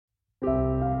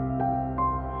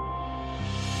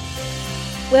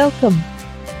Welcome,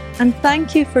 and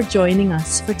thank you for joining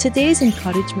us for today's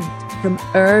encouragement from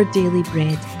Our Daily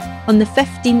Bread on the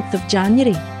 15th of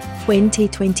January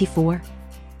 2024.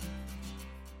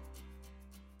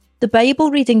 The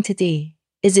Bible reading today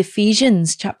is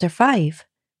Ephesians chapter 5,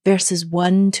 verses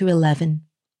 1 to 11.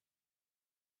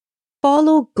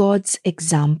 Follow God's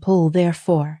example,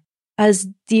 therefore, as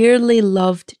dearly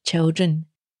loved children,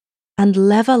 and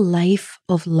live a life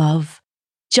of love,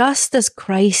 just as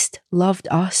Christ loved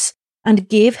us and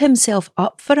gave himself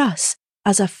up for us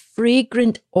as a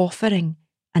fragrant offering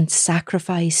and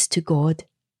sacrifice to God.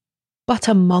 But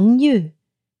among you,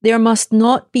 there must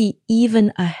not be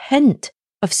even a hint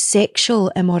of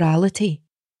sexual immorality,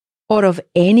 or of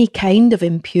any kind of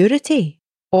impurity,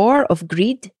 or of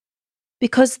greed,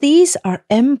 because these are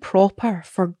improper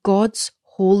for God's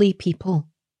holy people.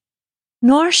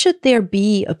 Nor should there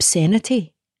be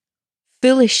obscenity,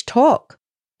 foolish talk,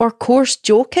 or coarse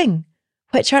joking,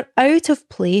 which are out of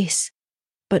place,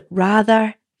 but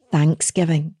rather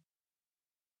thanksgiving.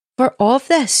 For of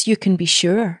this you can be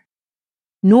sure,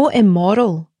 no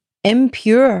immoral,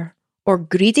 impure, or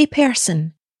greedy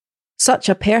person, such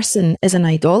a person is an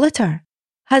idolater,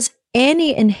 has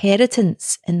any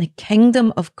inheritance in the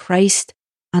kingdom of Christ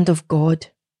and of God.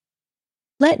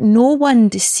 Let no one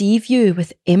deceive you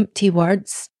with empty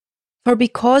words, for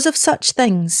because of such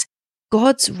things,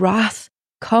 God's wrath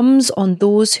comes on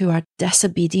those who are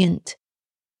disobedient.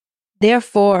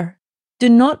 Therefore, do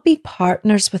not be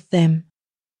partners with them.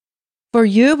 For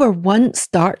you were once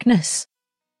darkness,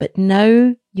 but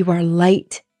now you are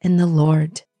light in the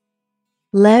Lord.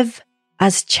 Live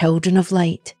as children of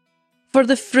light, for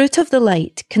the fruit of the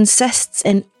light consists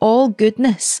in all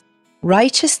goodness,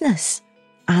 righteousness,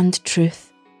 and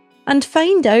truth, and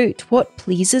find out what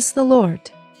pleases the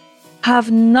Lord.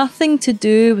 Have nothing to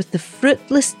do with the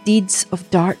fruitless deeds of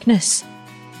darkness,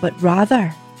 but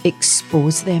rather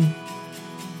expose them.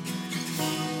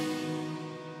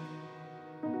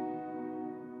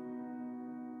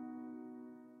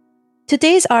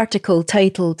 Today's article,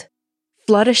 titled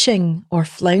Flourishing or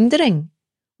Floundering,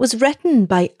 was written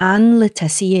by Anne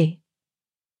Letitia.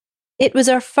 It was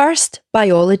our first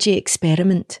biology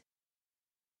experiment.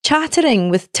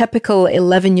 Chattering with typical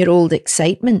 11-year-old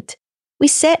excitement, we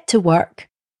set to work,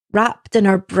 wrapped in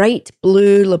our bright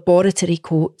blue laboratory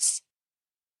coats.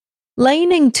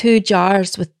 Lining 2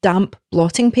 jars with damp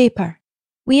blotting paper,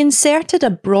 we inserted a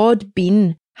broad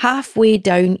bean halfway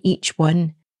down each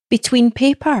one, between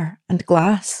paper and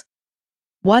glass.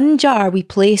 1 jar we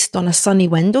placed on a sunny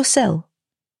windowsill,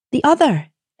 the other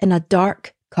in a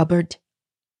dark cupboard.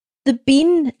 The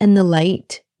bean in the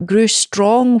light grew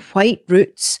strong white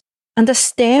roots and a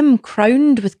stem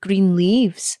crowned with green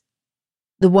leaves.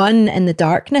 The one in the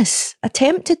darkness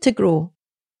attempted to grow,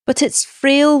 but its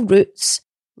frail roots,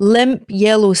 limp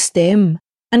yellow stem,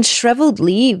 and shriveled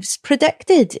leaves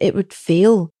predicted it would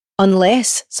fail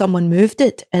unless someone moved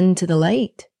it into the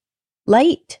light.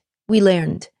 Light, we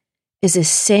learned, is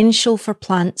essential for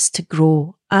plants to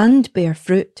grow and bear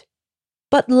fruit.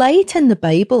 But light in the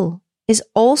Bible is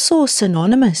also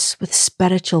synonymous with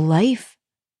spiritual life.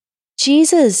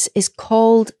 Jesus is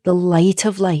called the light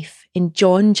of life in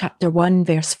John chapter 1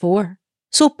 verse 4.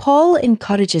 So Paul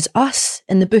encourages us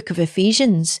in the book of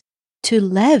Ephesians to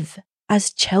live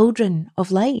as children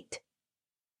of light.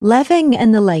 Living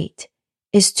in the light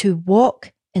is to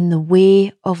walk in the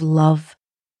way of love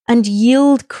and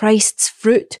yield Christ's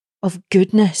fruit of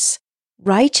goodness,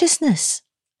 righteousness,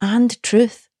 and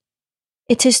truth.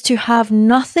 It is to have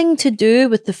nothing to do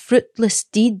with the fruitless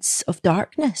deeds of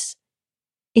darkness.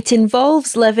 It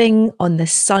involves living on the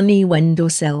sunny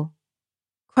windowsill.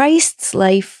 Christ's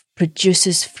life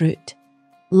produces fruit,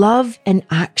 love in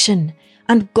action,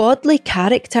 and godly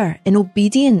character in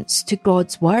obedience to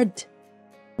God's word.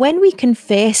 When we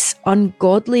confess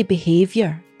ungodly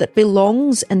behaviour that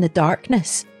belongs in the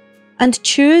darkness and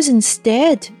choose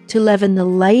instead to live in the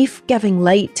life-giving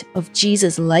light of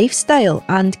Jesus' lifestyle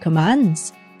and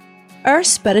commands, our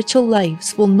spiritual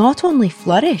lives will not only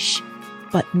flourish,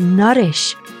 but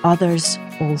nourish others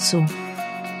also.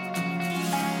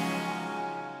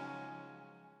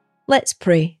 Let's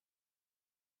pray.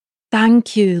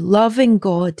 Thank you, loving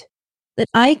God, that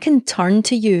I can turn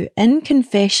to you in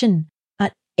confession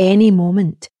at any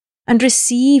moment and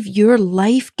receive your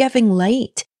life-giving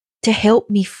light to help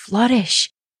me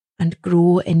flourish and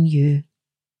grow in you.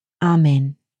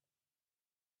 Amen.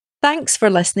 Thanks for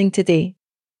listening today.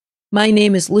 My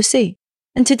name is Lucy,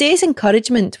 and today's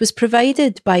encouragement was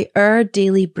provided by Our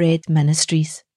Daily Bread Ministries.